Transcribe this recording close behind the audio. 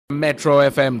Metro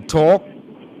FM Talk.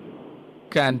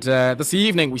 And this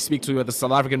evening we speak to the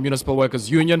South African Municipal Workers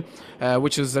Union,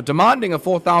 which is demanding a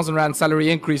 4,000 Rand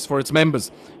salary increase for its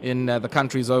members in the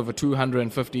country's over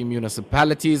 250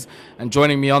 municipalities. And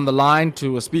joining me on the line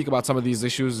to speak about some of these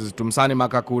issues is Dumisane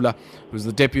Magagula, who's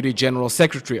the Deputy General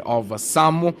Secretary of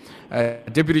SAMWU.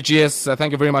 Deputy GS,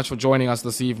 thank you very much for joining us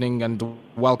this evening and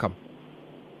welcome.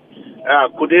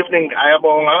 Good evening,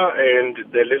 Ayabonga and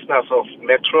the listeners of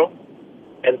Metro,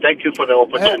 and thank you for the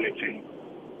opportunity.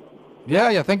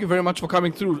 Yeah, thank you very much for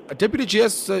coming through. Deputy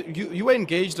GS, you were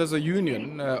engaged as a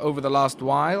union over the last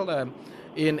while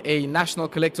in a national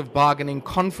collective bargaining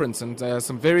conference, and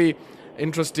some very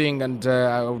interesting and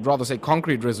I would rather say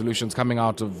concrete resolutions coming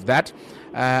out of that.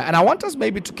 And I want us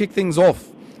maybe to kick things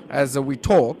off as we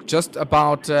talk just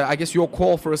about, I guess, your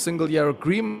call for a single-year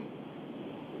agreement.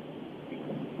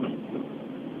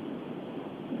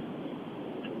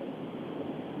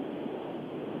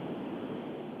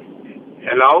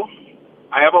 Hello?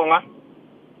 Ayabonga?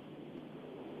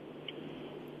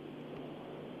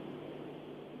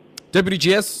 Deputy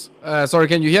GS, sorry,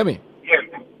 can you hear me?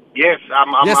 Yes,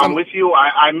 I'm with you.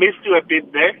 I missed you a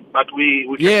bit there, but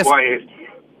we can go ahead.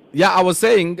 Yeah, I was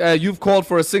saying you've called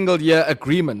for a single-year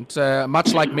agreement,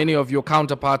 much like many of your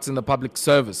counterparts in the public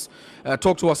service.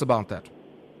 Talk to us about that.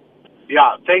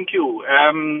 Yeah, thank you.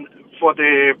 For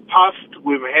the past,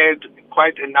 we've had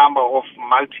quite a number of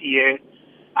multi-year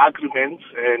agreements,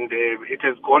 and it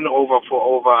has gone over for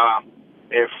over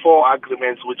 4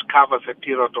 agreements, which covers a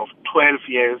period of 12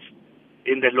 years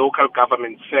in the local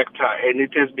government sector. And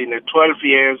it has been a 12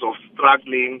 years of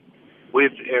struggling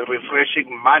with a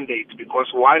refreshing mandate,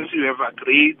 because once you have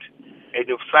agreed and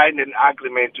you've signed an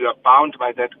agreement, you are bound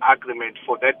by that agreement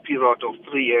for that period of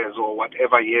 3 years or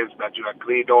whatever years that you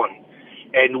agreed on.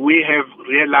 And we have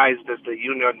realized as the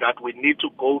union that we need to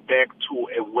go back to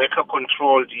a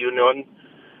worker-controlled union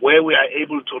where we are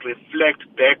able to reflect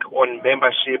back on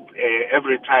membership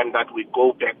every time that we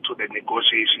go back to the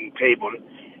negotiation table.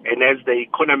 And as the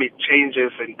economy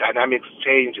changes and dynamics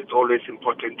change, it's always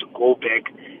important to go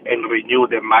back and renew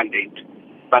the mandate.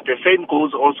 But the same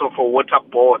goes also for water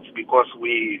boards, because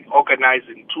we organize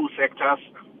in 2 sectors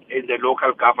in the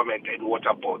local government and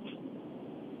water boards.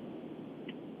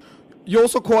 You're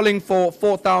also calling for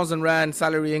 4,000 Rand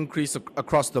salary increase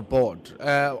across the board.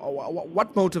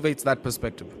 What motivates that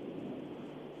perspective?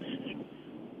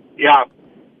 Yeah.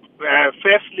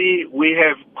 Firstly, we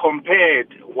have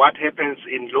compared what happens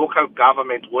in local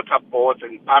government, water boards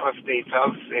and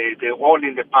parastatals. They're all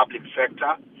in the public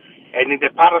sector. And in the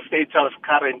parastatals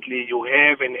currently, you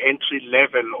have an entry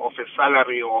level of a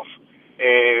salary of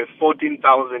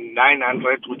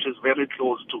 14,900, which is very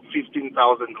close to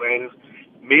 15,000 Rand.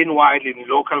 Meanwhile, in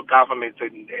local governments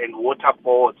and water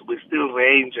boards, we still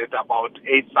range at about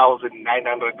 8,900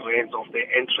 Rands of the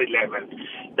entry level.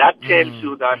 That tells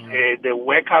you that the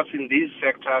workers in these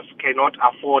sectors cannot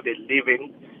afford a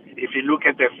living. If you look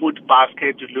at the food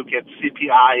basket, you look at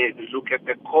CPI, and you look at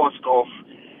the cost of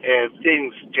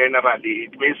things generally,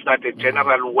 it means that a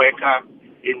general worker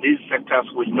in these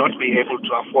sectors will not be able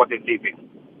to afford a living.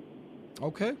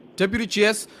 Okay. Deputy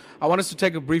GS, I want us to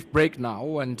take a brief break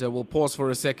now, and we'll pause for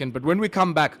a second. But when we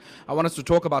come back, I want us to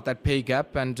talk about that pay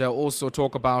gap and also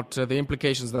talk about the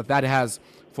implications that has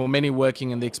for many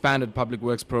working in the expanded public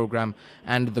works program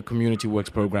and the community works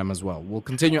program as well. We'll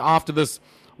continue after this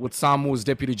with SAMWU's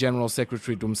Deputy General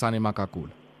Secretary, Dumisane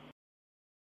Magagula.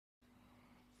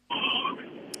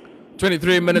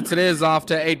 23 minutes it is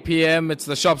after 8 p.m. It's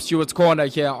the SHOP Stewards Corner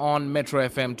here on Metro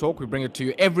FM Talk. We bring it to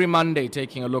you every Monday,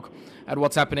 taking a look at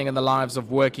what's happening in the lives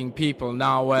of working people.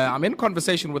 Now, I'm in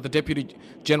conversation with the Deputy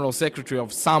General Secretary of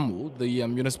SAMWU, the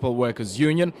Municipal Workers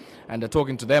Union, and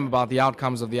talking to them about the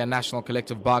outcomes of the National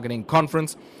Collective Bargaining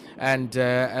Conference. And,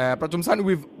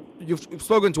 Dumisane, you've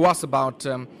spoken to us about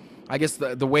I guess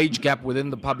the wage gap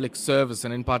within the public service,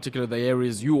 and in particular the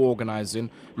areas you organize in,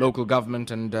 local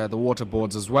government and the water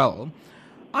boards as well.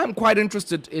 I'm quite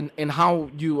interested in how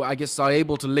you, I guess, are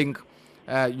able to link,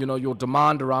 your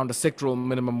demand around a sectoral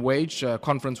minimum wage,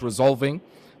 conference resolving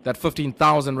that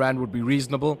 15,000 Rand would be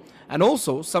reasonable, and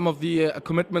also some of the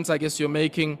commitments, I guess, you're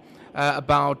making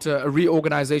about a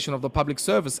reorganization of the public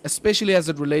service, especially as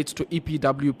it relates to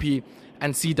EPWP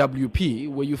and CWP,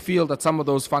 where you feel that some of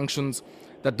those functions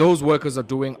that those workers are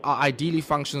doing are ideally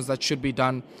functions that should be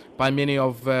done by many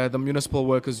of the municipal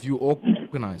workers you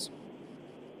organize.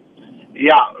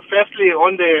 Yeah, firstly,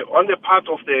 on the part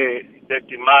of the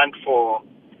demand for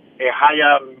a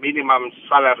higher minimum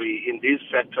salary in these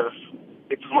sectors,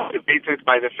 it's motivated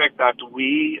by the fact that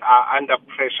we are under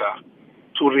pressure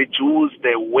to reduce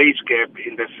the wage gap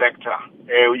in the sector.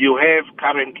 You have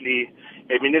currently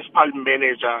a municipal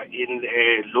manager in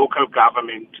a local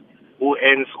government who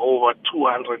earns over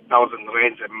 200,000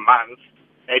 rands a month,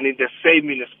 and in the same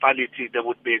municipality there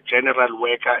would be a general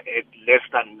worker at less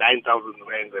than 9,000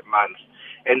 rands a month.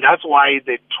 And that's why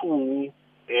the two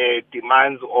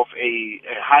demands of a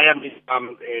higher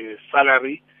minimum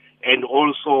salary and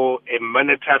also a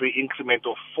monetary increment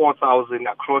of 4,000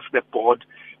 across the board,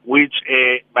 which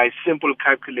by simple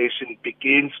calculation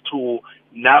begins to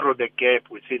narrow the gap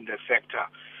within the sector.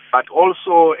 But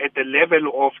also at the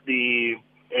level of the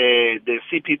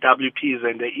CPWPs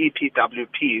and the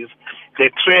EPWPs, the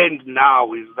trend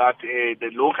now is that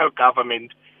the local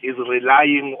government is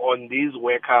relying on these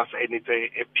workers, and it's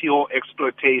a pure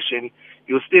exploitation.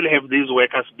 You still have these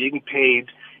workers being paid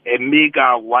a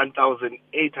meager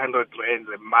 1,800 rands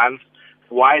a month,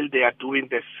 while they are doing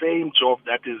the same job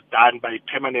that is done by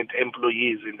permanent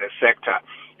employees in the sector.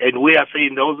 And we are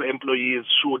saying those employees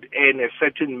should earn a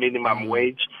certain minimum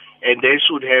wage, and they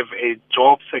should have a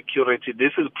job security.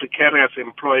 This is precarious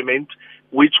employment,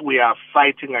 which we are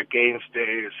fighting against,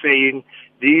 saying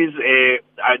the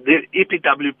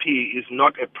EPWP is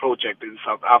not a project in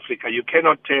South Africa. You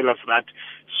cannot tell us that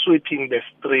sweeping the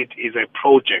street is a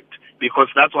project, because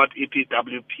that's what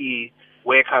EPWP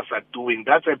workers are doing.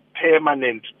 That's a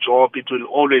permanent job. It will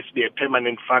always be a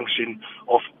permanent function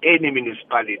of any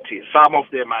municipality. Some of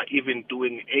them are even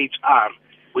doing HR,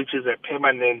 which is a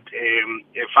permanent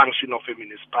function of a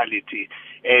municipality,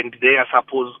 and they are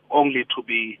supposed only to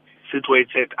be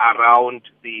situated around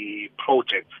the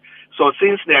projects. So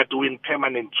since they are doing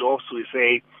permanent jobs, we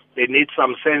say they need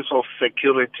some sense of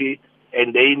security,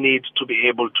 and they need to be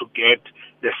able to get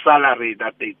the salary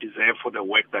that they deserve for the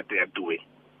work that they are doing.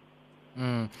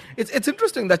 It's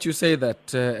interesting that you say that,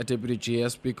 Deputy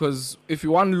GS, because if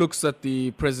one looks at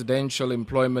the presidential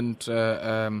employment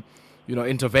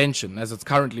intervention as it's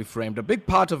currently framed, a big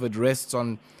part of it rests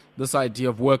on this idea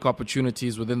of work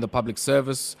opportunities within the public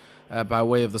service by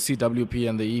way of the CWP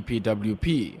and the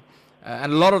EPWP.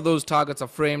 And a lot of those targets are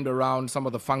framed around some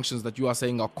of the functions that you are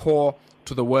saying are core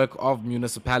to the work of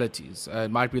municipalities.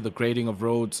 It might be the grading of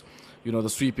roads, the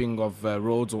sweeping of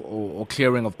roads or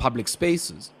clearing of public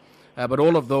spaces. But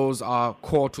all of those are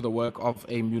core to the work of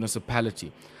a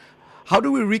municipality. How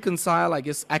do we reconcile,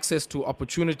 access to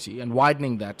opportunity and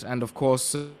widening that? And, of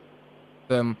course,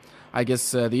 the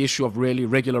issue of really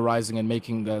regularizing and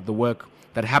making the work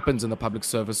that happens in the public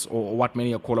service, or what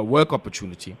many call a work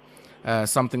opportunity,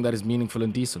 something that is meaningful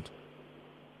and decent?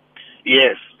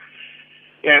 Yes.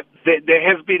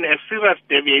 There has been a serious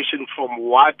deviation from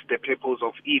what the purpose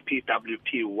of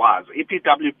EPWP was.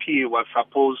 EPWP was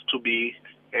supposed to be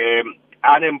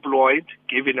unemployed,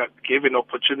 given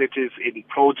opportunities in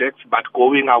projects, but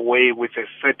going away with a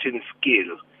certain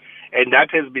skill. And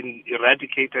that has been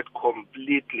eradicated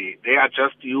completely. They are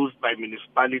just used by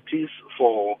municipalities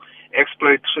for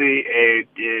exploratory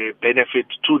benefit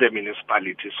to the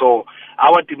municipality. So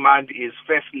our demand is,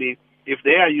 firstly, if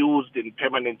they are used in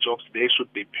permanent jobs, they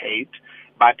should be paid.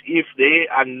 But if they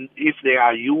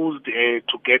are used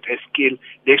to get a skill,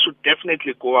 they should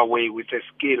definitely go away with a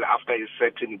skill after a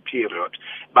certain period.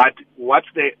 But what's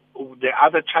the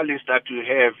other challenge that you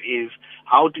have is,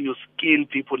 how do you skill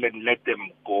people and let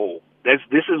them go?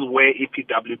 This is where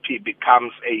EPWP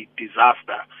becomes a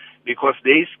disaster, because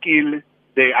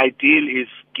the ideal is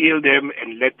skill them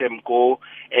and let them go,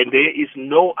 and there is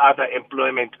no other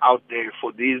employment out there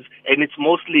for these, and it's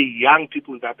mostly young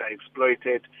people that are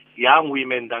exploited, young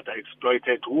women that are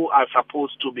exploited, who are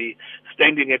supposed to be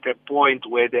standing at a point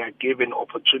where they are given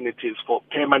opportunities for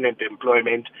permanent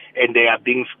employment, and they are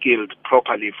being skilled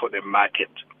properly for the market.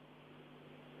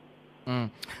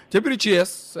 Deputy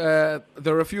GS, there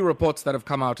are a few reports that have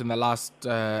come out in the last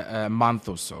month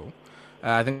or so.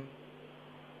 I think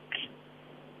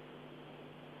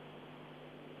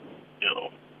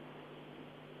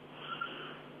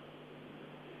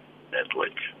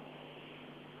network.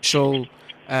 So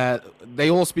they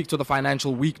all speak to the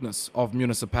financial weakness of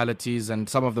municipalities and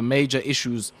some of the major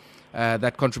issues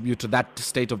that contribute to that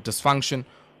state of dysfunction.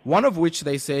 One of which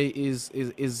they say is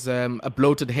a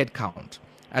bloated headcount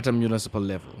at a municipal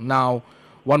level. Now,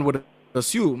 one would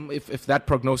assume, if that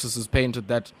prognosis is painted,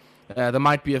 that there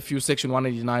might be a few Section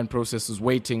 189 processes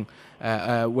waiting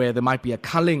where there might be a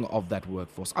culling of that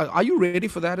workforce. Are you ready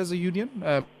for that as a union?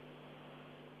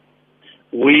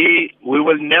 We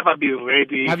will never be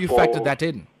ready. Have you factored that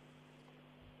in?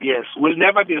 Yes, we'll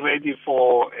never be ready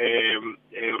for a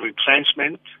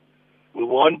retrenchment. We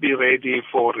won't be ready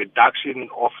for reduction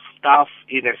of staff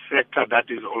in a sector that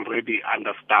is already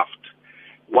understaffed.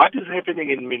 What is happening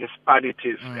in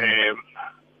municipalities?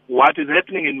 What is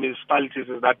happening in municipalities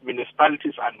is that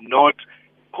municipalities are not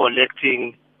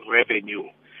collecting revenue.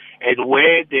 And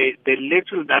where the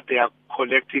little that they are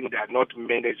collecting, they are not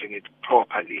managing it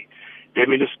properly. The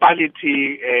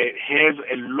municipality has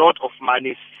a lot of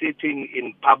money sitting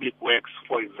in public works,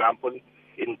 for example,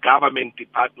 in government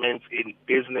departments, in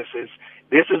businesses.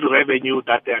 This is revenue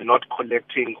that they are not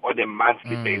collecting on a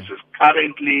monthly basis.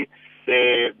 Currently,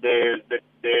 the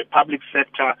public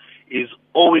sector is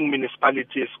owing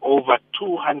municipalities over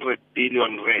 200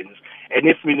 billion rands. And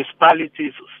if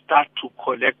municipalities start to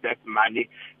collect that money,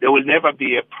 there will never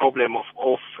be a problem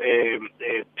of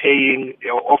paying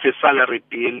of a salary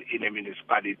bill in a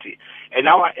municipality. And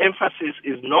our emphasis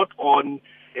is not on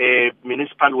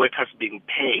municipal workers being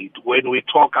paid when we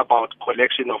talk about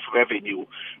collection of revenue.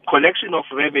 Collection of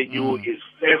revenue is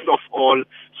first of all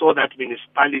so that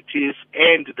municipalities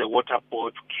and the water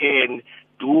boards can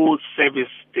do service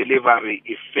delivery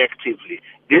effectively.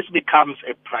 This becomes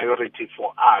a priority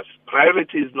for us.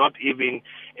 Priority is not even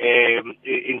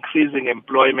increasing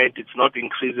employment, it's not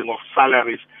increasing of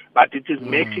salaries, but it is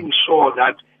making sure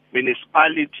that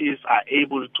municipalities are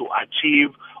able to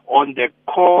achieve on the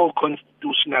core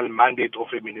constitutional mandate of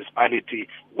a municipality,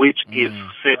 which is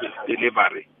service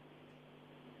delivery.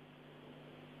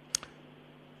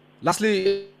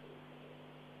 Lastly,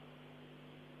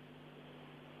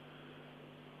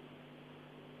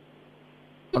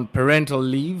 on parental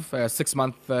leave, 6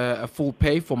 month full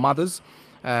pay for mothers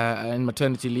and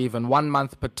maternity leave, and 1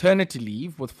 month paternity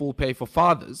leave with full pay for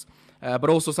fathers, but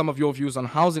also some of your views on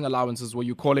housing allowances, where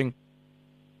you're calling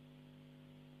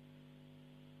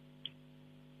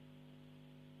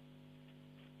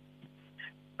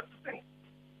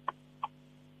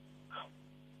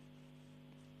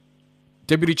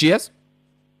Deputy GS?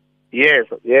 Yes.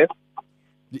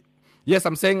 Yes,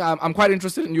 I'm saying I'm quite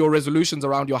interested in your resolutions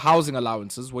around your housing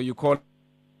allowances, where you're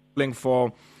calling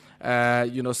for,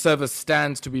 service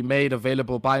stands to be made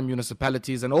available by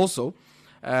municipalities, and also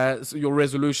your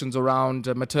resolutions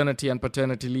around maternity and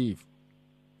paternity leave.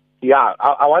 Yeah,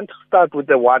 I want to start with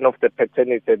the one of the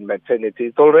paternity and maternity.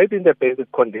 It's already in the Basic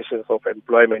Conditions of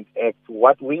Employment Act.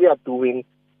 What we are doing,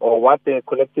 or what the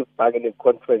collective bargaining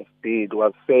conference did,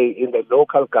 was say in the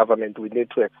local government we need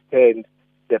to extend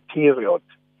the period.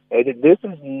 And this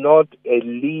is not a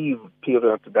leave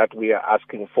period that we are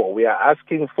asking for. We are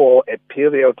asking for a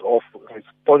period of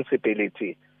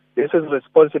responsibility. This is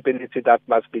responsibility that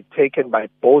must be taken by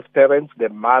both parents, the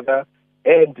mother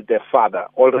and the father.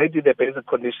 Already the Basic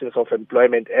Conditions of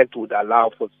Employment Act would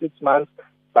allow for 6 months,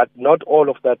 but not all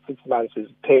of that 6 months is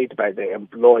paid by the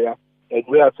employer. And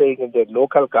we are saying in the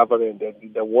local government and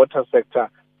in the water sector,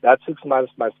 that 6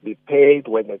 months must be paid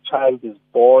when a child is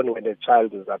born, when a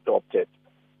child is adopted.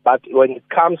 But when it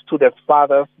comes to the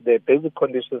fathers, the Basic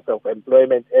Conditions of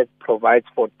Employment Act provides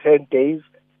for 10 days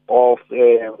of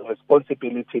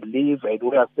responsibility leave, and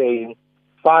we are saying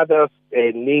fathers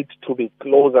need to be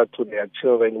closer to their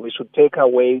children. We should take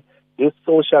away this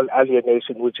social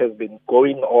alienation which has been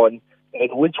going on, and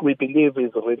which we believe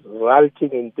is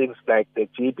resulting in things like the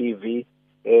GBV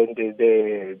and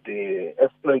the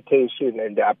exploitation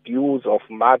and the abuse of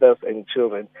mothers and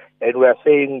children. And we are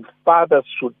saying fathers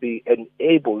should be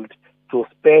enabled to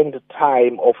spend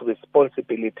time of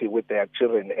responsibility with their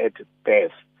children at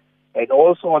birth. And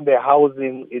also on the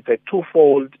housing, it's a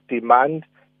twofold demand.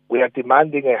 We are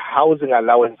demanding a housing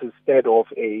allowance instead of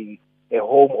a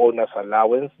homeowner's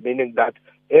allowance, meaning that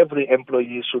every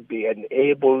employee should be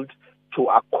enabled to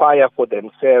acquire for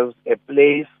themselves a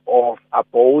place of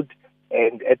abode.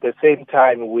 And at the same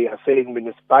time, we are saying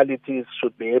municipalities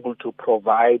should be able to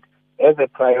provide, as a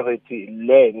priority,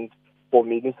 land for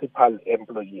municipal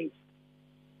employees.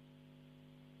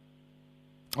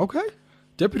 Okay.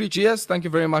 Deputy GS, thank you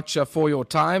very much for your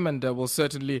time, and we'll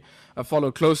certainly follow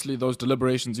closely those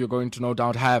deliberations you're going to no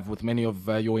doubt have with many of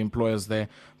your employers there.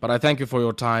 But I thank you for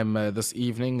your time this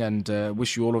evening, and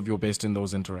wish you all of your best in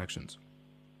those interactions.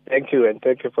 Thank you, and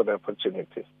thank you for the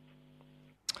opportunity.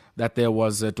 That there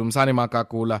was Dumisane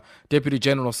Magagula, Deputy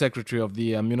General Secretary of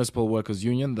the Municipal Workers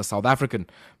Union, the South African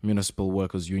Municipal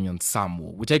Workers Union,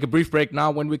 SAMWU. We take a brief break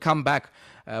now. When we come back,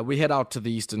 we head out to the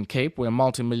Eastern Cape, where a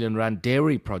multi-million rand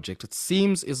dairy project, it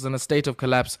seems, is in a state of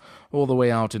collapse all the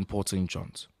way out in Port St.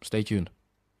 John's. Stay tuned.